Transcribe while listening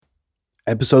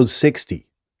Episode 60,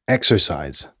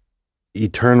 Exercise,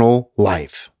 Eternal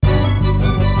Life.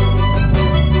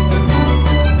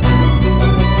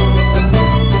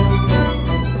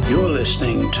 You're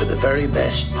listening to the very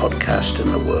best podcast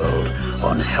in the world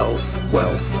on health,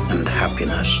 wealth, and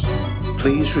happiness.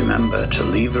 Please remember to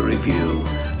leave a review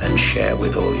and share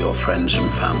with all your friends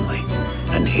and family.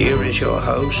 And here is your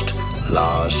host,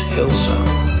 Lars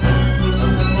Hilser.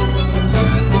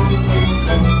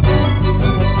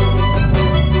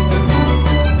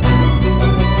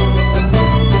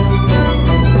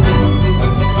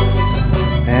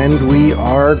 And we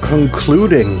are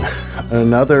concluding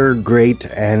another great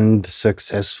and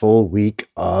successful week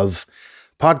of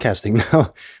podcasting.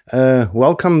 Now,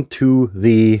 welcome to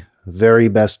the very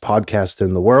best podcast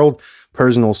in the world,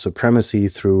 Personal Supremacy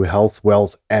Through Health,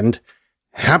 Wealth, and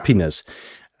Happiness.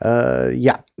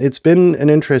 It's been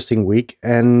an interesting week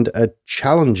and a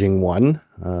challenging one.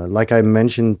 Like I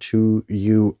mentioned to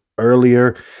you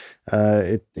earlier,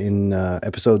 in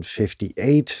episode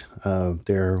 58,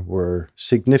 there were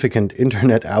significant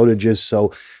internet outages.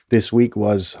 So this week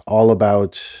was all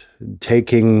about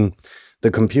taking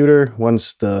the computer,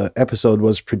 once the episode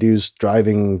was produced,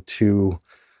 driving to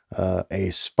a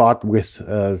spot with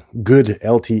good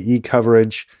LTE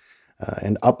coverage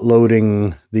and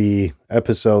uploading the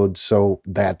episode so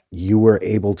that you were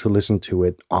able to listen to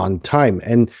it on time.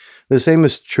 And the same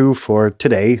is true for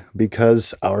today,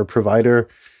 because our provider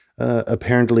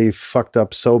apparently fucked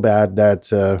up so bad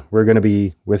that we're going to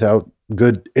be without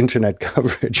good internet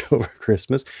coverage over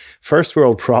Christmas. First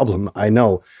world problem, I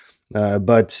know.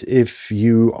 But if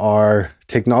you are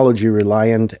technology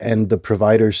reliant and the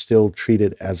provider still treat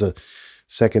it as a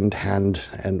second-hand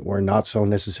and or not so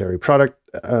necessary product,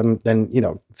 then,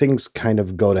 things kind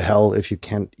of go to hell if you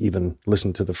can't even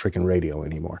listen to the freaking radio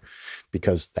anymore,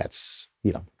 because that's,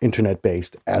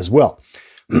 internet-based as well.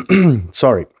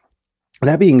 Sorry.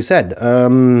 That being said,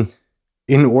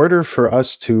 in order for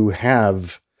us to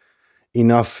have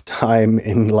enough time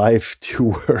in life to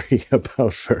worry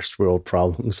about first world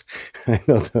problems, I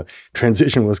know the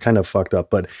transition was kind of fucked up,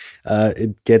 but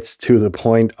it gets to the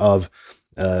point of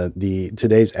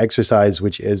today's exercise,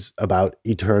 which is about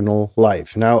eternal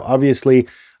life. Now, obviously,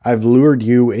 I've lured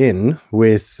you in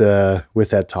with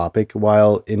that topic,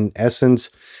 while in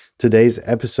essence, today's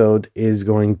episode is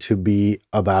going to be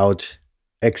about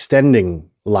extending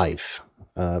life,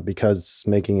 because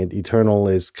making it eternal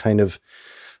is kind of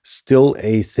still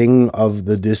a thing of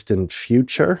the distant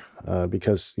future,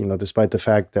 because, despite the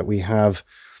fact that we have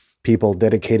people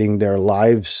dedicating their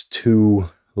lives to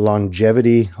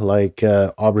longevity, like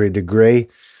Aubrey de Grey,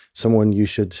 someone you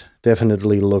should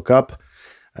definitely look up,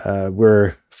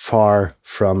 we're far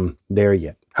from there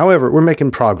yet. However, we're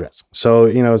making progress. So,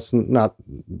 it's not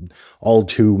all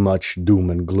too much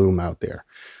doom and gloom out there.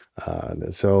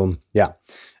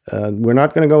 We're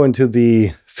not going to go into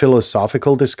the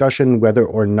philosophical discussion whether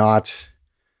or not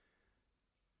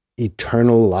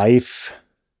eternal life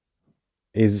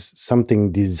is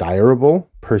something desirable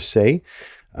per se,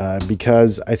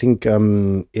 because I think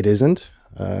it isn't.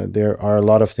 There are a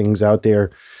lot of things out there,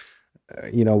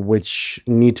 which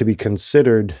need to be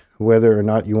considered whether or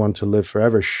not you want to live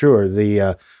forever. Sure,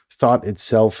 the thought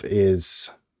itself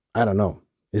is, I don't know,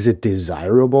 is it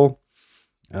desirable?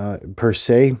 Per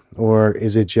se, or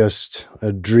is it just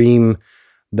a dream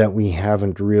that we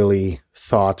haven't really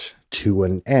thought to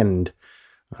an end?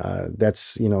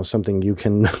 That's, something you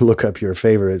can look up your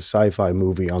favorite sci-fi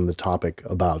movie on the topic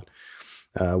about.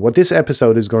 What this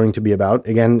episode is going to be about,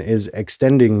 again, is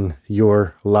extending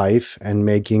your life and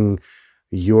making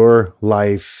your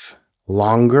life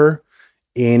longer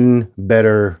in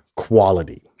better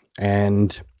quality.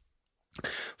 And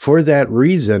for that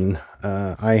reason,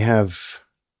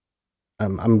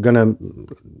 I'm going to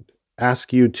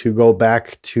ask you to go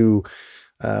back to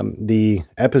the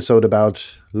episode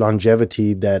about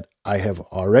longevity that I have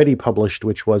already published,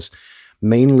 which was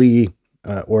mainly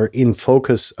or in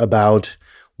focus about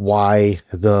why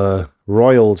the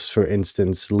royals, for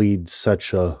instance, lead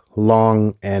such a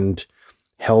long and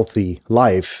healthy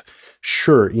life.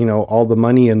 Sure, all the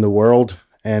money in the world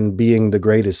and being the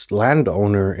greatest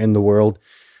landowner in the world,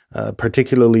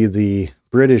 particularly the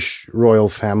British royal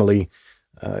family,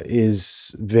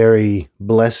 is very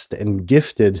blessed and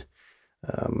gifted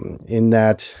in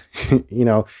that, you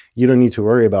don't need to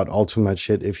worry about all too much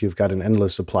shit if you've got an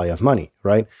endless supply of money,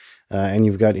 right? And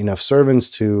you've got enough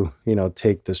servants to,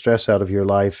 take the stress out of your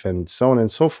life and so on and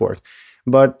so forth.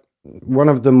 But some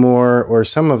of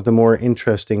the more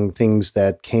interesting things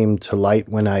that came to light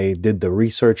when I did the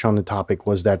research on the topic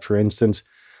was that, for instance,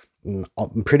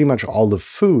 pretty much all the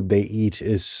food they eat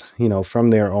is, from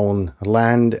their own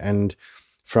land and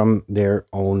from their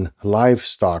own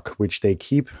livestock, which they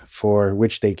keep,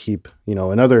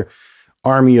 another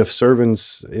army of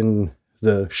servants in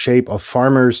the shape of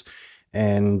farmers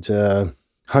and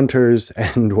hunters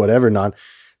and whatever not.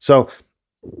 So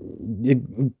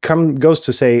it goes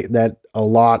to say that a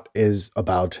lot is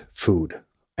about food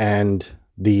and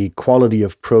the quality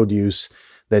of produce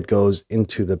that goes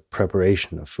into the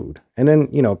preparation of food. And then,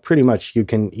 pretty much you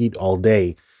can eat all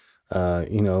day,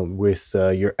 with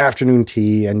your afternoon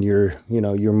tea and your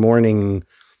morning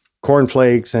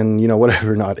cornflakes and,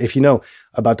 whatever not. If you know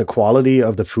about the quality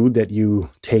of the food that you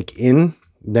take in,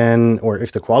 then, or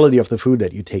if the quality of the food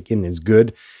that you take in is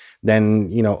good, then,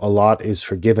 a lot is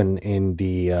forgiven in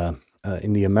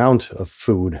the amount of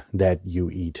food that you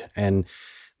eat. And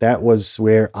that was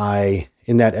where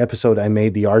in that episode, I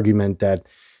made the argument that,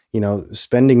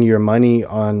 spending your money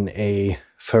on a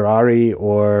Ferrari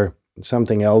or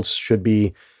something else should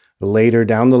be later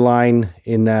down the line,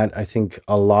 in that I think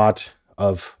a lot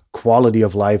of quality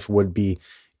of life would be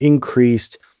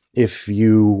increased if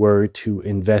you were to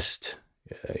invest,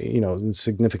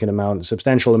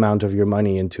 substantial amount of your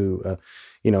money into,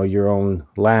 your own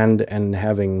land and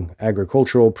having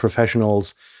agricultural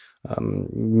professionals,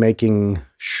 making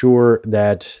sure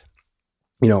that,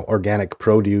 organic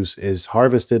produce is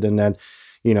harvested and that,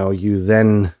 you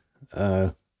then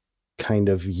kind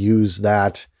of use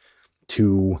that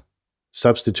to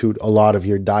substitute a lot of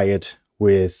your diet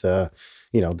with, the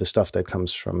stuff that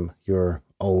comes from your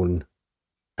own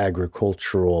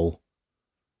agricultural,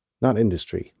 not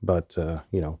industry, but,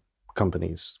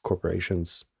 companies,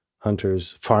 corporations,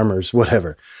 hunters, farmers,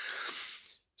 whatever.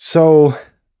 So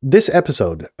this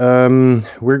episode,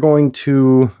 we're going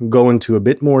to go into a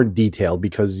bit more detail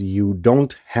because you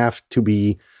don't have to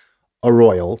be a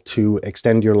royal to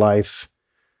extend your life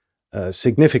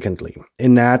significantly,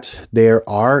 in that there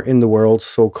are in the world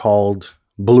so-called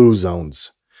blue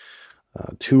zones.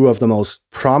 Two of the most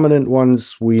prominent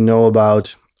ones we know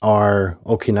about are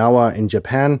Okinawa in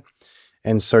Japan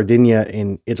and Sardinia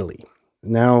in Italy.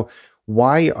 Now,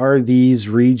 why are these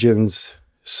regions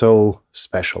so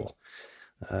special?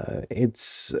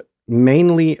 It's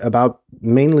mainly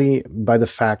by the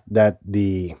fact that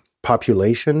the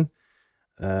population,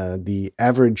 the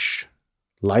average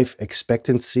life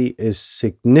expectancy is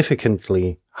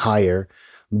significantly higher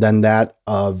than that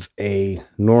of a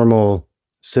normal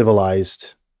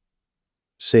civilized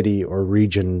city or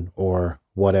region or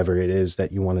whatever it is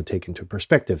that you want to take into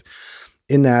perspective.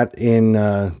 In that,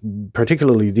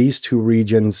 particularly these two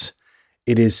regions,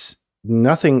 it is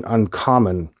nothing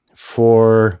uncommon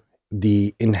for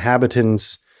the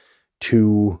inhabitants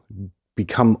to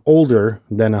become older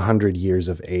than 100 years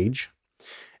of age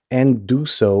and do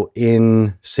so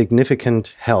in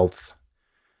significant health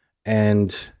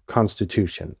and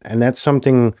constitution. And that's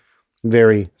something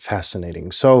very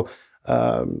fascinating. So,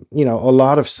 a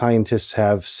lot of scientists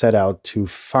have set out to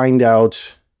find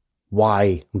out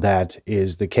why that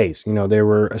is the case. There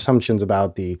were assumptions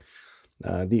about the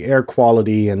air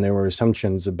quality, and there were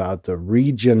assumptions about the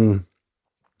region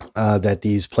that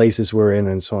these places were in,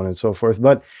 and so on and so forth.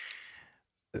 But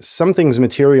some things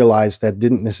materialized that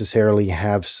didn't necessarily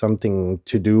have something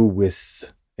to do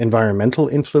with environmental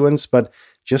influence, but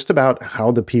just about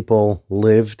how the people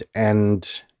lived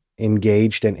and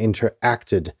engaged and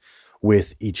interacted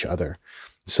with each other.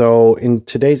 So in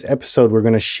today's episode, we're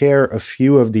going to share a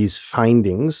few of these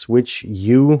findings, which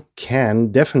you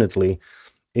can definitely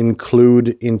include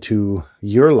into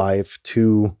your life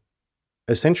to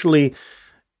essentially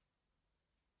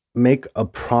make a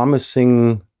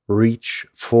promising reach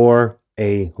for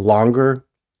a longer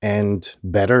and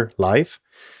better life.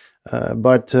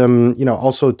 But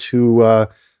also to,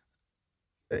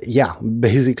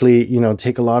 basically,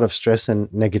 take a lot of stress and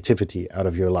negativity out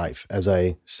of your life, as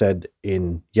I said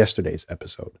in yesterday's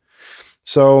episode.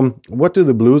 So what do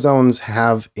the blue zones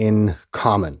have in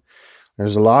common?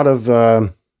 There's a lot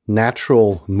of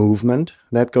natural movement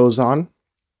that goes on.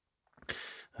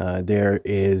 There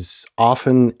is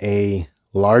often a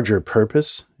larger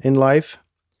purpose in life.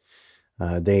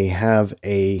 They have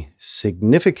a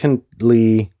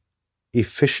significantly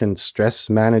efficient stress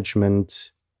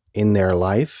management in their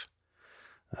life.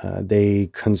 They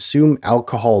consume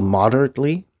alcohol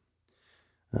moderately.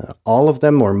 All of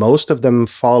them, or most of them,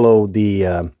 follow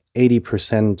the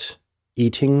 80%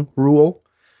 eating rule.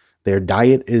 Their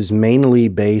diet is mainly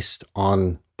based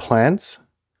on plants.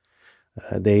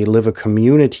 They live a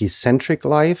community-centric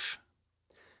life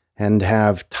and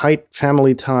have tight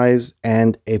family ties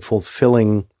and a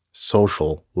fulfilling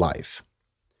social life.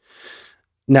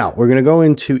 Now, we're going to go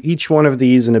into each one of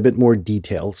these in a bit more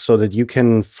detail so that you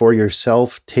can, for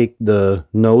yourself, take the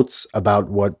notes about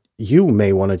what you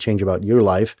may want to change about your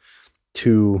life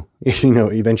to,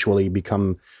 eventually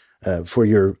become, for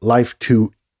your life to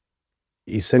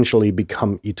essentially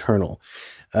become eternal.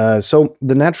 So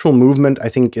the natural movement, I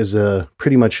think, is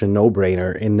pretty much a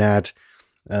no-brainer in that,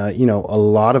 a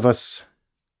lot of us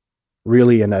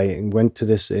really, and I went to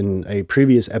this in a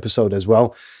previous episode as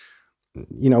well,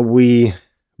 we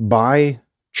buy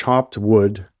chopped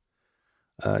wood,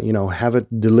 have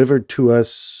it delivered to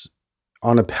us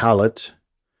on a pallet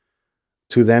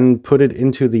to then put it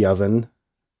into the oven.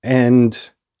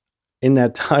 And in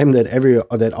that time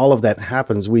that all of that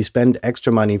happens, we spend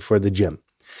extra money for the gym.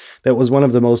 That was one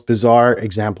of the most bizarre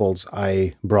examples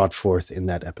I brought forth in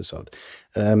that episode.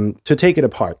 To take it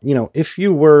apart, if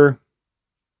you were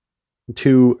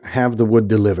to have the wood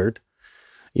delivered,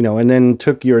 and then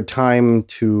took your time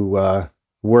to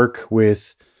work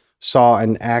with saw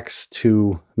and axe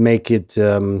to make it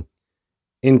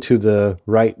into the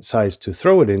right size to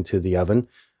throw it into the oven,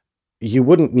 you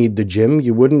wouldn't need the gym,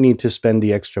 you wouldn't need to spend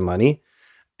the extra money,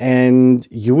 and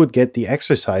you would get the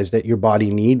exercise that your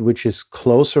body need, which is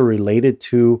closer related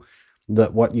to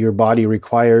what your body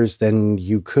requires than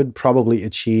you could probably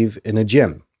achieve in a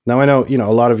gym. Now, I know,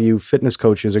 a lot of you fitness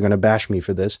coaches are going to bash me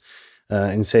for this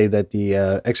and say that the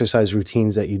exercise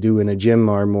routines that you do in a gym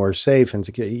are more safe and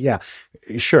secure. Yeah,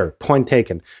 sure, point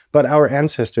taken. But our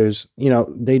ancestors,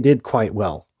 they did quite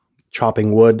well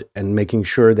chopping wood and making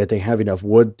sure that they have enough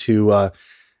wood to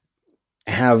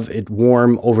have it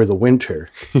warm over the winter.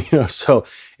 So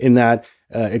in that,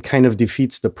 it kind of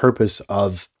defeats the purpose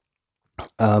of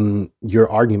your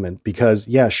argument, because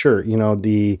yeah, sure,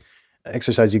 the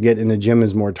exercise you get in the gym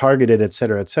is more targeted, et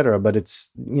cetera, but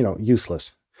it's,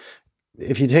 useless.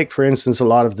 If you take, for instance, a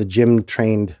lot of the gym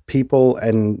trained people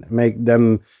and make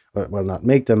them, well, not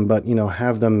make them, but,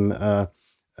 have them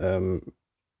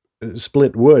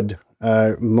split wood,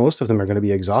 most of them are going to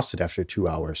be exhausted after 2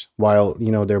 hours, while,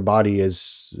 their body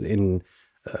is in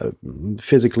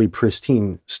physically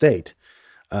pristine state.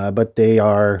 But they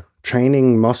are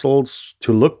training muscles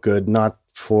to look good, not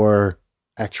for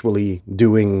actually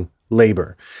doing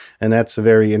labor. And that's a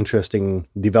very interesting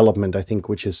development, I think,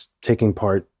 which is taking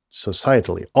part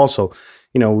societally. Also,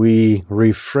 we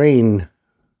refrain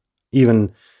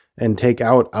even and take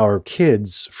out our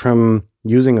kids from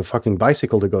using a fucking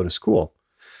bicycle to go to school,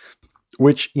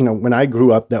 which, when I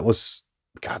grew up, that was,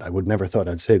 God, I would never thought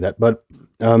I'd say that, but,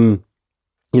 when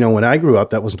I grew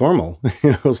up, that was normal.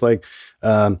 It was like,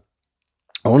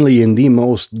 only in the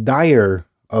most dire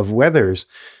of weathers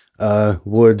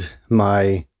would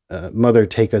my mother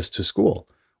take us to school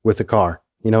with the car.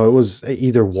 It was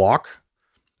either walk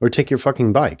or take your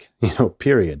fucking bike,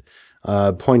 period.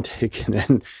 Point taken.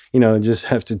 And, just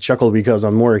have to chuckle because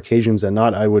on more occasions than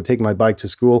not, I would take my bike to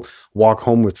school, walk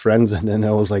home with friends, and then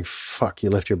I was like, fuck,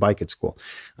 you left your bike at school.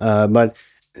 But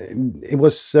it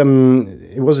was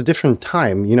a different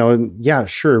time. Yeah,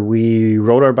 sure, we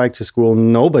rode our bike to school.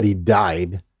 Nobody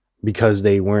died because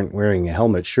they weren't wearing a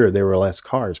helmet. Sure, there were less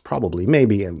cars, probably,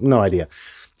 maybe, no idea.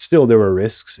 Still, there were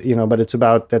risks,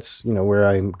 but that's where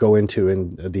I go into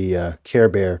in the Care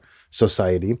Bear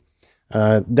Society.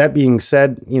 That being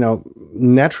said,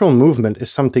 natural movement is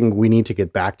something we need to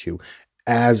get back to,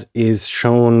 as is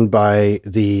shown by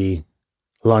the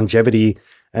longevity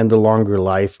and the longer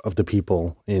life of the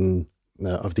people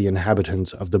of the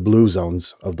inhabitants of the blue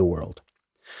zones of the world.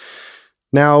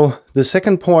 Now, the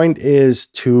second point is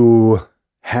to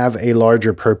have a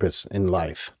larger purpose in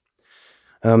life.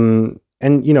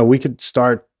 And, we could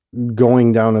start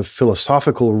going down a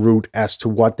philosophical route as to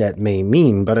what that may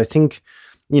mean. But I think,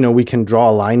 we can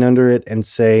draw a line under it and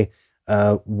say,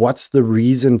 what's the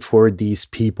reason for these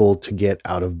people to get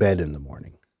out of bed in the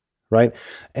morning, right?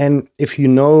 And if you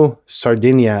know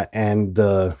Sardinia and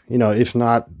if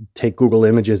not, take Google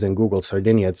Images and Google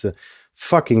Sardinia, it's a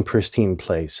fucking pristine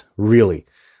place, really.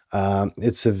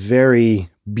 It's a very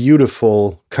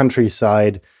beautiful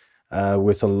countryside,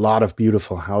 with a lot of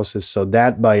beautiful houses. So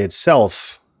that by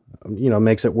itself,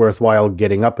 makes it worthwhile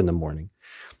getting up in the morning.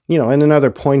 And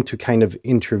another point to kind of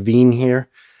intervene here,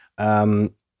 a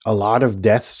lot of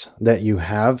deaths that you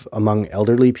have among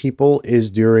elderly people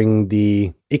is during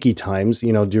the icky times,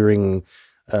 during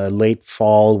late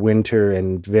fall, winter,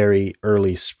 and very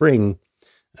early spring,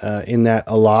 in that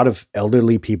a lot of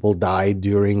elderly people die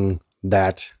during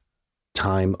that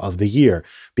time of the year,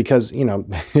 because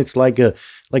it's like a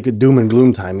doom and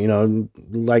gloom time.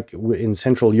 Like in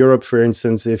Central Europe, for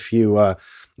instance, if you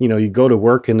you go to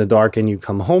work in the dark and you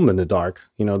come home in the dark,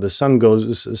 the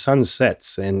sun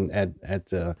sets and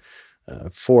at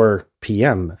 4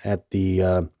 p.m. at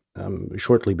the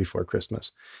shortly before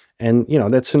Christmas. And,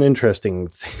 that's an interesting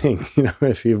thing,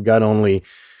 if you've got only,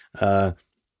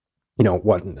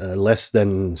 less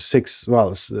than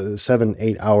 7,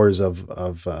 8 hours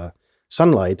of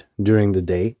sunlight during the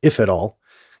day, if at all.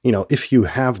 If you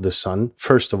have the sun,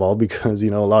 first of all, because, a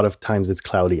lot of times it's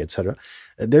cloudy, etc.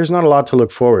 There's not a lot to look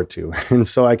forward to. And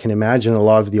so I can imagine a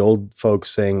lot of the old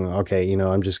folks saying, okay,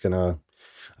 I'm just going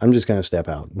to step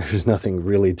out. There's nothing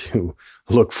really to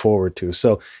look forward to.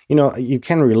 So, you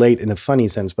can relate in a funny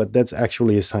sense, but that's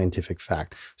actually a scientific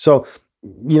fact. So,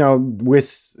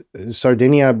 with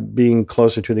Sardinia being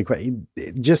closer to the equator,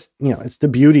 it's the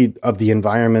beauty of the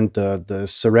environment, the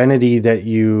serenity that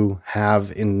you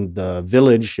have in the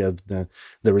village, of the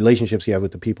relationships you have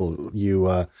with the people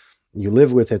you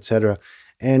live with, etc.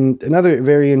 And another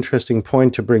very interesting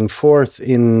point to bring forth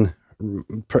in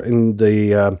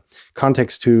the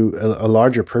context to a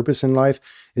larger purpose in life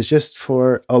is just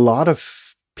for a lot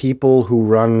of people who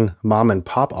run mom and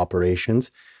pop operations.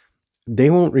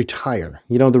 They won't retire.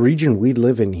 The region we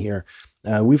live in here,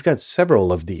 we've got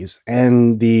several of these,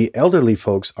 and the elderly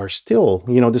folks are still,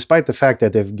 despite the fact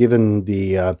that they've given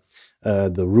the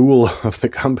rule of the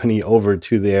company over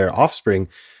to their offspring,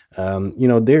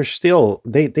 they're still,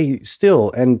 they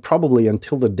still, and probably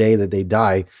until the day that they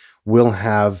die, will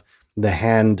have the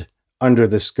hand under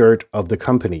the skirt of the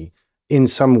company in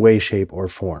some way, shape, or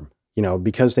form.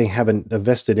 Because they have a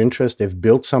vested interest, they've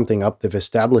built something up, they've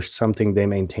established something, they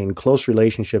maintain close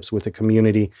relationships with the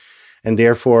community, and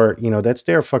therefore, that's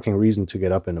their fucking reason to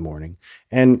get up in the morning.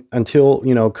 And until,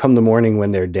 come the morning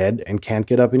when they're dead and can't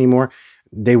get up anymore,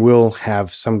 they will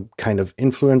have some kind of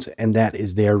influence, and that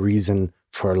is their reason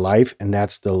for life, and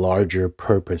that's the larger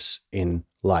purpose in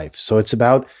life. So it's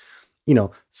about,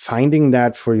 finding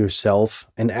that for yourself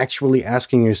and actually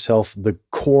asking yourself the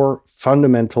core,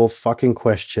 fundamental fucking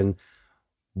question: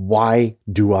 why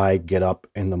do I get up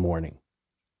in the morning?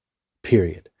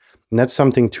 Period. And that's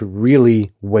something to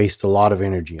really waste a lot of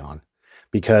energy on,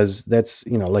 because that's,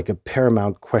 like a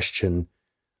paramount question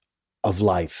of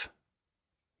life.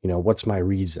 What's my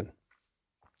reason?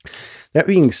 That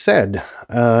being said,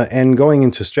 and going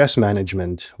into stress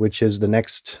management, which is the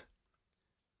next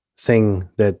thing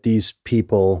that these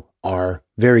people are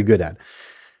very good at.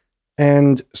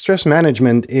 And stress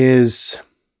management is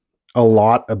a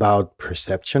lot about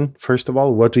perception. First of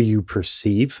all, what do you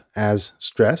perceive as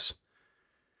stress?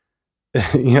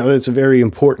 It's a very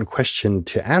important question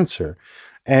to answer.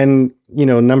 And,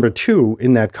 number two,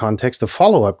 in that context, the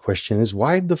follow-up question is,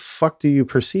 why the fuck do you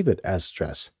perceive it as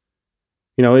stress?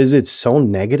 Is it so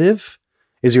negative?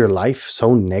 Is your life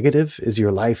so negative? Is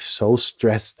your life so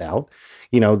stressed out?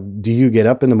 Do you get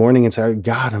up in the morning and say,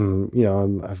 God,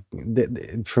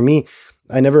 for me,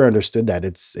 I never understood that.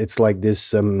 It's like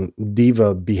this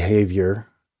diva behavior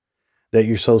that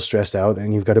you're so stressed out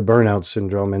and you've got a burnout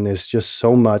syndrome and there's just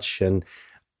so much, and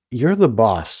you're the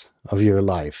boss of your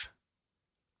life.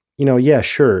 Yeah,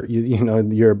 sure.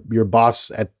 Your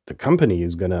boss at the company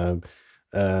is gonna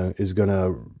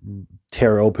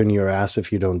tear open your ass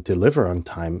if you don't deliver on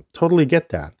time. Totally get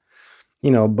that.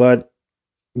 But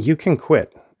you can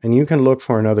quit and you can look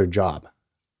for another job,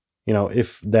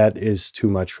 if that is too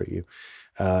much for you.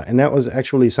 And that was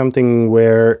actually something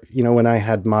where, when I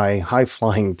had my high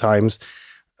flying times,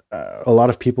 a lot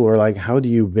of people were like, how do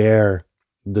you bear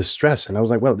the stress? And I was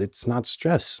like, well, it's not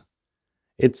stress.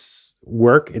 It's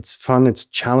work. It's fun. It's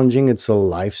challenging. It's a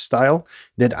lifestyle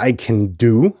that I can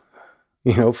do,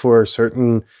 for a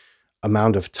certain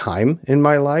amount of time in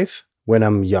my life when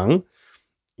I'm young,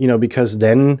 because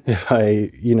then if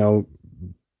I,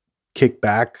 kick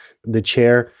back the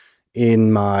chair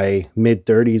in my mid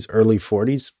 30s, early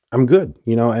 40s, I'm good,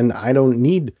 and I don't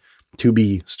need to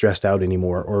be stressed out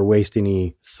anymore or waste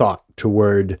any thought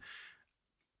toward,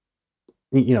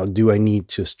 do I need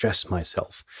to stress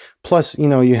myself? Plus,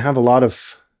 you have a lot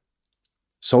of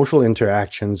social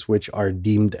interactions which are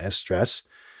deemed as stress,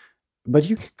 but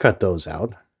you can cut those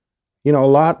out. A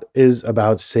lot is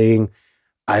about saying,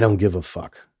 I don't give a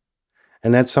fuck.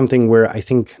 And that's something where I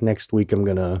think next week I'm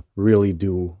going to really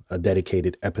do a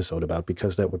dedicated episode about,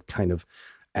 because that would kind of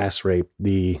ass rape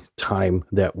the time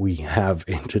that we have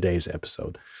in today's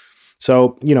episode.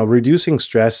 So, reducing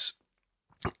stress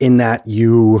in that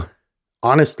you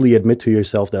honestly admit to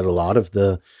yourself that a lot of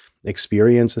the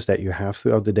experiences that you have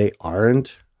throughout the day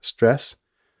aren't stress.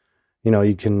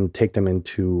 You can take them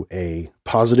into a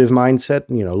positive mindset,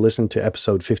 listen to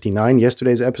episode 59,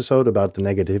 yesterday's episode about the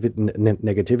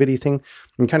negativity thing,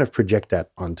 and kind of project that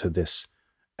onto this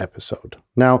episode.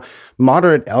 Now,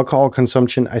 moderate alcohol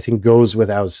consumption, I think, goes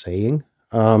without saying.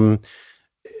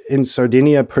 in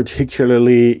Sardinia,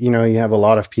 particularly, you have a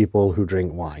lot of people who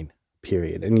drink wine,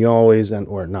 period. And you always,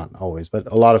 or not always,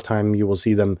 but a lot of time you will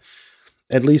see them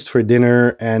at least for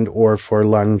dinner and or for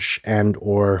lunch and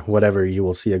or whatever, you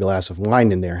will see a glass of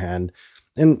wine in their hand.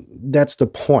 And that's the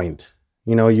point.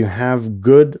 You have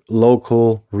good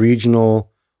local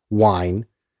regional wine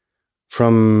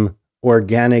from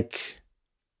organic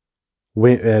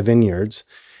vineyards,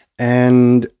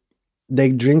 and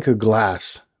they drink a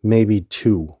glass, maybe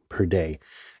two per day.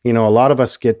 A lot of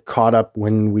us get caught up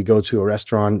when we go to a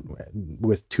restaurant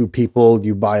with two people,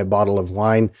 you buy a bottle of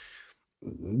wine.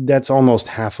 That's almost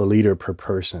half a liter per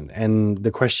person. And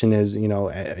the question is,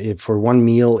 if for one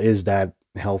meal, is that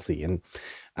healthy? And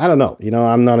I don't know,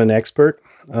 I'm not an expert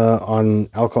on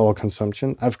alcohol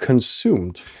consumption. I've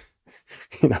consumed,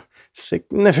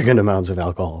 significant amounts of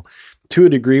alcohol to a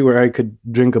degree where I could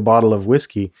drink a bottle of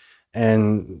whiskey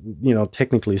and,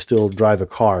 technically still drive a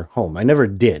car home. I never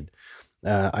did.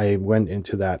 I went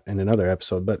into that in another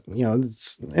episode, but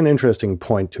it's an interesting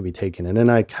point to be taken. And then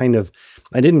I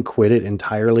didn't quit it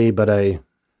entirely, but I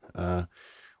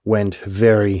went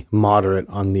very moderate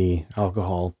on the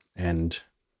alcohol. And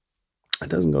it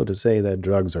doesn't go to say that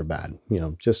drugs are bad,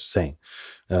 just saying,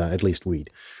 at least weed.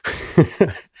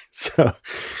 So,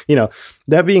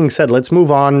 that being said, let's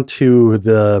move on to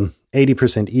the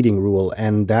 80% eating rule.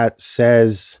 And that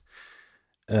says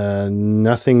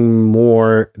nothing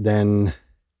more than,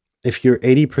 if you're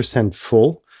 80%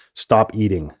 full, stop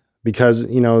eating, because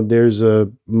there's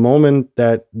a moment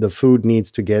that the food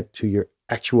needs to get to your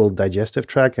actual digestive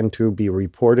tract and to be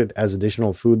reported as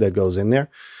additional food that goes in there.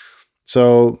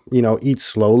 So eat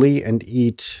slowly and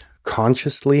eat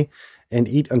consciously and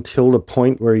eat until the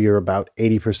point where you're about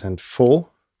 80%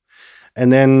 full,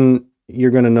 and then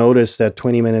you're going to notice that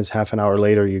 20 minutes, half an hour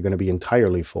later, you're going to be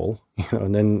entirely full,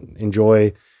 and then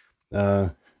enjoy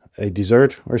a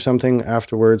dessert or something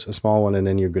afterwards, a small one, and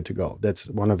then you're good to go. That's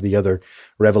one of the other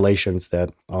revelations that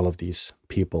all of these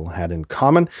people had in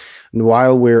common. And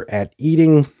while we're at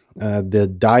eating, the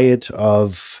diet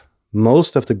of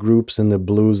most of the groups in the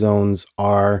blue zones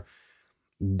are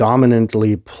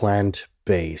dominantly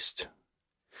plant-based.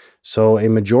 So a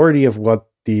majority of what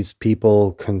these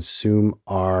people consume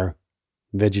are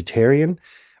vegetarian.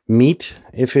 Meat,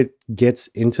 if it gets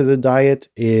into the diet,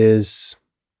 is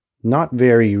not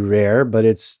very rare, but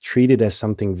it's treated as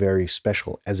something very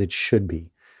special, as it should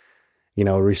be.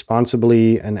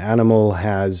 Responsibly, an animal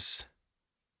has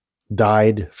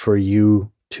died for you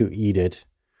to eat it.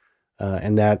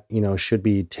 And that, should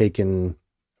be taken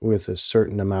with a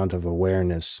certain amount of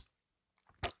awareness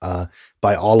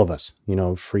by all of us,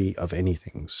 free of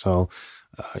anything. So,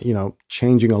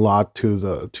 changing a lot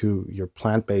to your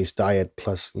plant-based diet,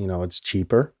 plus, it's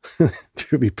cheaper,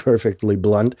 to be perfectly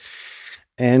blunt.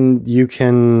 And you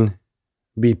can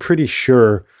be pretty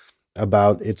sure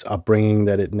about its upbringing,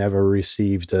 that it never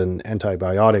received an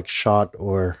antibiotic shot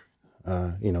or,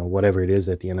 whatever it is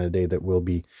at the end of the day that will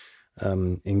be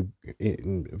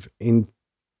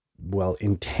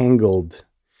entangled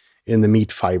in the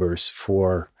meat fibers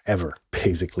forever,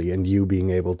 basically, and you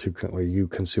being able to, or you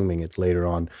consuming it later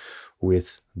on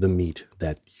with the meat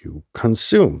that you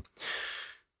consume.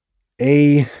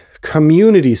 A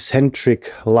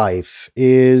community-centric life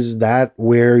is that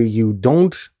where you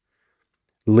don't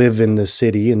live in the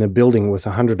city in a building with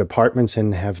 100 apartments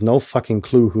and have no fucking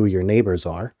clue who your neighbors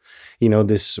are.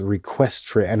 This request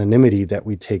for anonymity that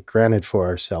we take granted for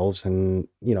ourselves. And,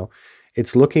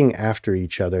 it's looking after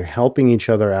each other, helping each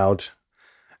other out,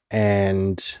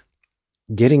 and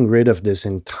getting rid of this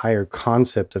entire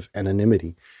concept of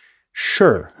anonymity.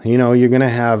 Sure, you're going to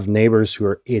have neighbors who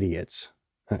are idiots.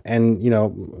 And,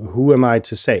 who am I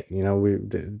to say?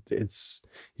 It's,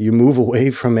 you move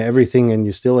away from everything and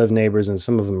you still have neighbors, and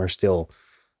some of them are still,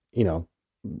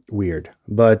 weird.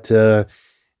 But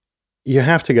you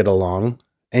have to get along,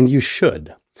 and you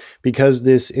should, because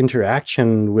this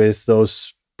interaction with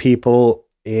those people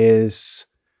is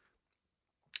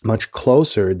much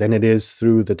closer than it is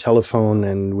through the telephone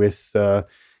and with,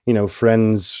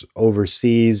 friends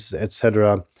overseas,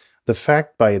 etc. The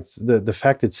fact the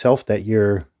fact itself that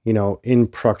you're,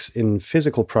 in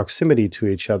physical proximity to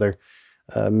each other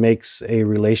makes a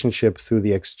relationship through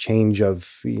the exchange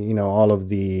of, all of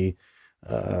the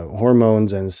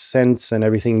hormones and scents and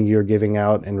everything you're giving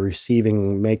out and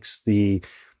receiving, makes the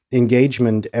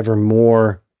engagement ever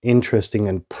more interesting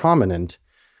and prominent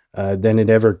than it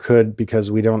ever could, because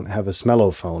we don't have a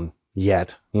smellophone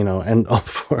yet, and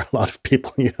for a lot of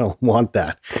people, you don't want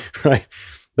that, right?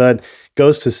 But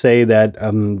goes to say that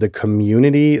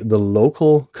the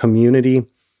local community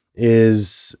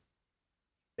is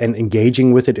and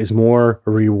engaging with it is more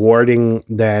rewarding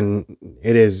than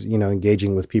it is,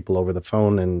 engaging with people over the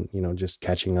phone and, just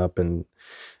catching up and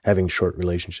having short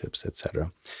relationships,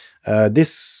 etc.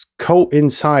 This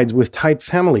coincides with tight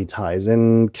family ties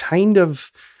and kind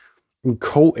of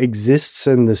coexists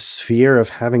in the sphere of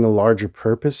having a larger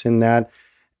purpose, in that,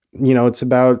 it's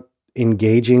about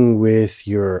engaging with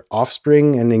your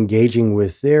offspring and engaging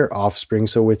with their offspring.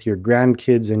 So with your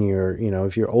grandkids and your,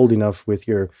 if you're old enough, with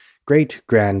your great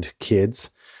grandkids,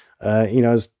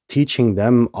 is teaching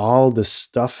them all the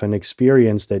stuff and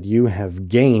experience that you have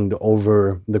gained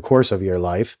over the course of your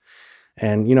life.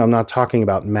 And, I'm not talking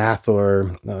about math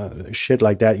or shit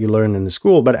like that you learn in the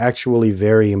school, but actually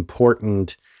very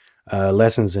important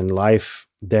lessons in life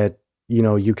that,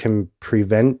 you can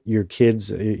prevent your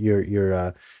kids,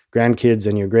 your grandkids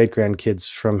and your great grandkids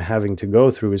from having to go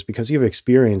through, is because you've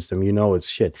experienced them. It's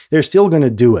shit. They're still going to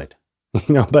do it,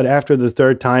 but after the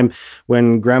third time,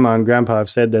 when grandma and grandpa have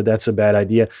said that that's a bad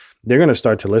idea, they're going to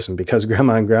start to listen, because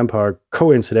grandma and grandpa are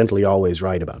coincidentally always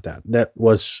right about that. That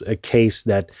was a case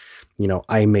that,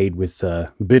 I made with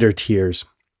bitter tears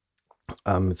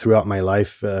throughout my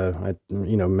life. I,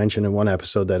 mentioned in one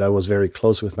episode that I was very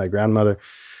close with my grandmother,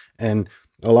 and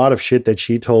a lot of shit that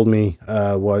she told me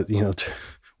was,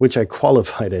 which I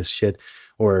qualified as shit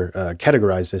or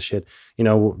categorized as shit,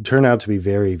 turned out to be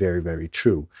very, very, very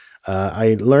true.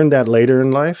 I learned that later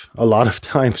in life a lot of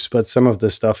times, but some of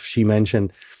the stuff she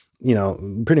mentioned,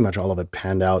 pretty much all of it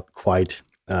panned out quite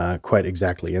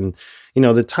exactly. And,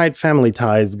 the tight family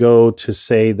ties go to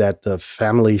say that the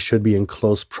family should be in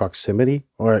close proximity,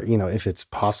 or, if it's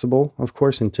possible. Of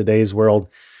course, in today's world,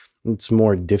 it's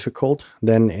more difficult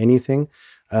than anything.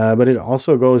 But it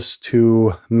also goes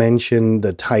to mention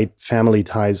the tight family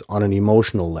ties on an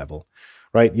emotional level,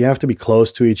 right? You have to be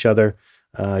close to each other.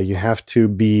 You have to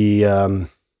be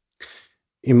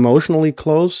emotionally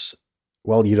close.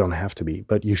 Well, you don't have to be,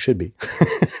 but you should be.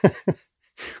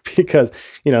 Because,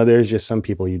 there's just some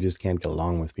people you just can't get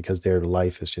along with because their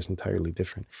life is just entirely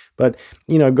different. But,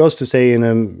 it goes to say in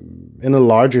a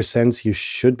larger sense, you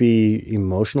should be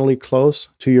emotionally close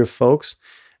to your folks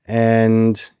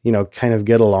and, kind of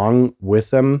get along with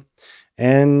them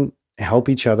and help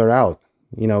each other out.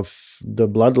 The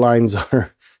bloodlines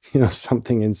are,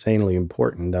 something insanely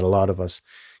important that a lot of us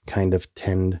kind of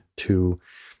tend to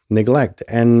neglect.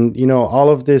 And, all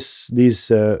of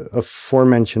these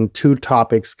aforementioned two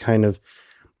topics kind of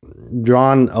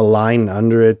drawn a line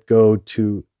under it go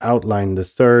to outline the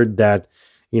third, that,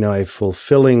 a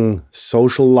fulfilling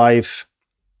social life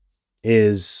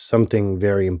is something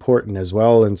very important as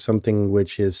well, and something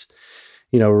which is,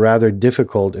 rather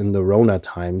difficult in the Rona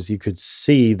times. You could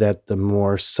see that the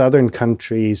more southern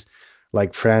countries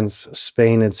like France,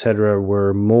 Spain, etc.,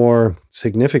 were more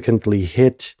significantly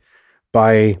hit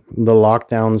by the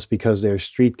lockdowns because their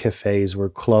street cafes were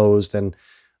closed. And,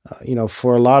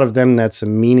 for a lot of them, that's a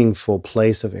meaningful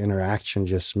place of interaction,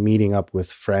 just meeting up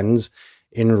with friends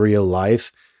in real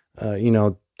life,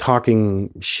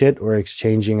 talking shit or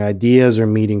exchanging ideas or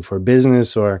meeting for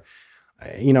business or,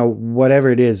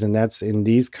 whatever it is. And that's in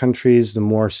these countries, the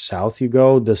more south you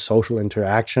go, the social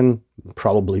interaction,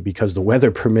 probably because the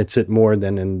weather permits it more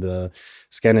than in the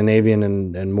Scandinavian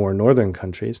and more northern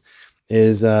countries,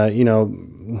 is,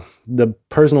 the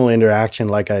personal interaction,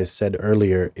 like I said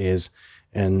earlier, is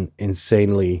an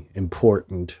insanely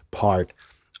important part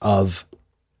of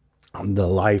the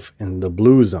life in the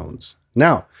blue zones.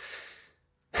 Now,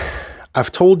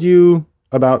 I've told you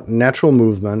about natural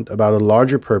movement, about a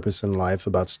larger purpose in life,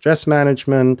 about stress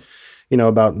management,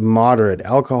 about moderate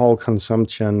alcohol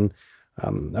consumption,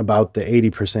 about the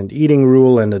 80% eating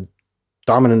rule and a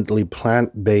dominantly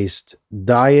plant-based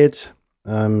diet.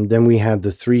 Then we had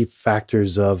the three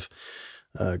factors of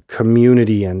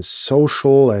community and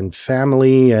social and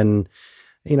family and,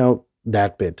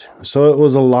 that bit. So it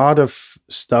was a lot of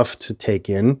stuff to take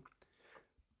in.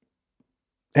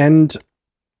 And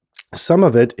some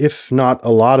of it, if not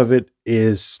a lot of it,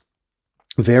 is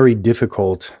very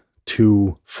difficult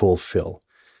to fulfill.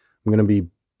 I'm going to be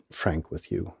frank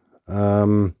with you.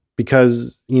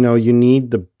 Because, you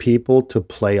need the people to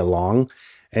play along,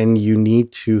 and you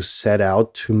need to set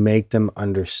out to make them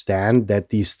understand that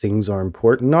these things are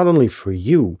important, not only for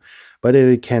you, but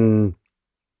it can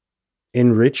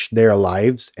enrich their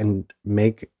lives and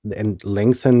make and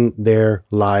lengthen their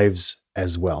lives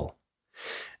as well.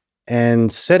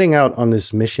 And setting out on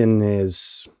this mission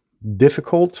is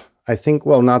difficult. I think,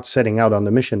 well, not setting out on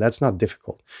the mission, that's not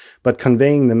difficult, but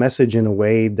conveying the message in a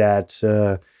way that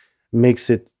makes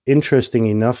it interesting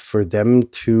enough for them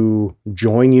to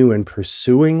join you in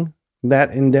pursuing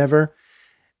that endeavor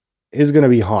is going to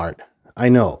be hard. I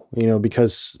know,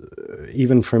 because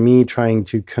even for me, trying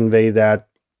to convey that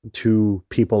to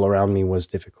people around me was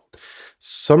difficult.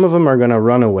 Some of them are going to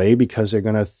run away because they're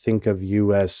going to think of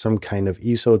you as some kind of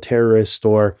esoterrorist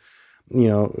or,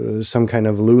 some kind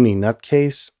of loony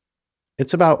nutcase.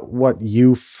 It's about what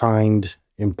you find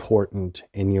important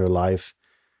in your life.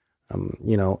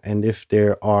 And if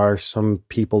there are some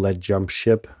people that jump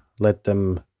ship, let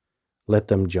them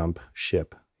jump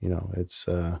ship. It's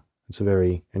a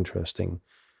very interesting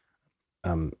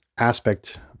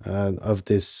aspect of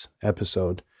this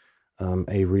episode,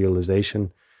 a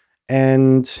realization.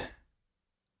 And,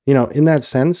 in that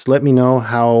sense, let me know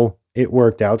how it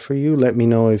worked out for you. Let me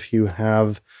know if you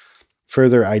have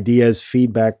further ideas,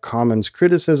 feedback, comments,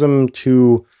 criticism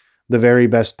to the very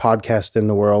best podcast in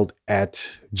the world at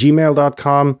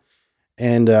gmail.com.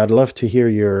 And I'd love to hear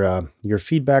your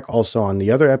feedback also on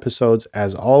the other episodes.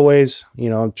 As always,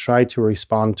 try to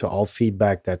respond to all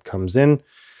feedback that comes in.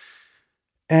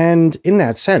 And in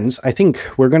that sense, I think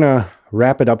we're going to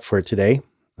wrap it up for today.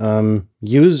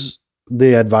 Use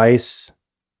the advice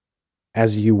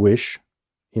as you wish.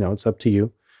 It's up to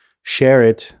you. Share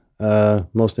it.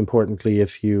 Most importantly,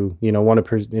 if you want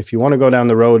to go down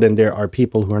the road and there are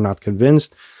people who are not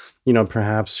convinced,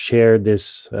 perhaps share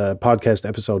this podcast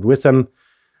episode with them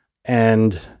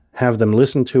and have them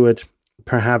listen to it.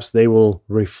 Perhaps they will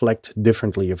reflect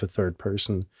differently if a third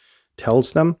person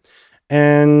tells them.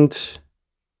 And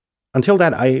until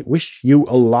that, I wish you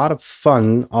a lot of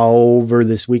fun over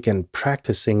this weekend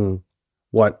practicing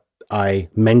what I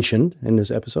mentioned in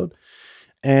this episode.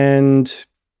 And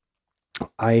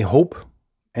I hope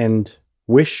and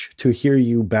wish to hear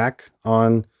you back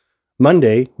on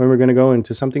Monday when we're going to go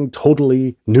into something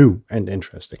totally new and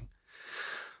interesting.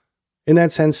 In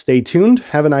that sense, stay tuned.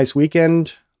 Have a nice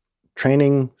weekend,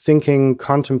 training, thinking,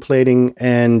 contemplating,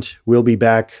 and we'll be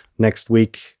back next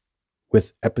week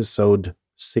with episode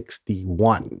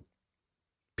 61.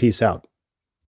 Peace out.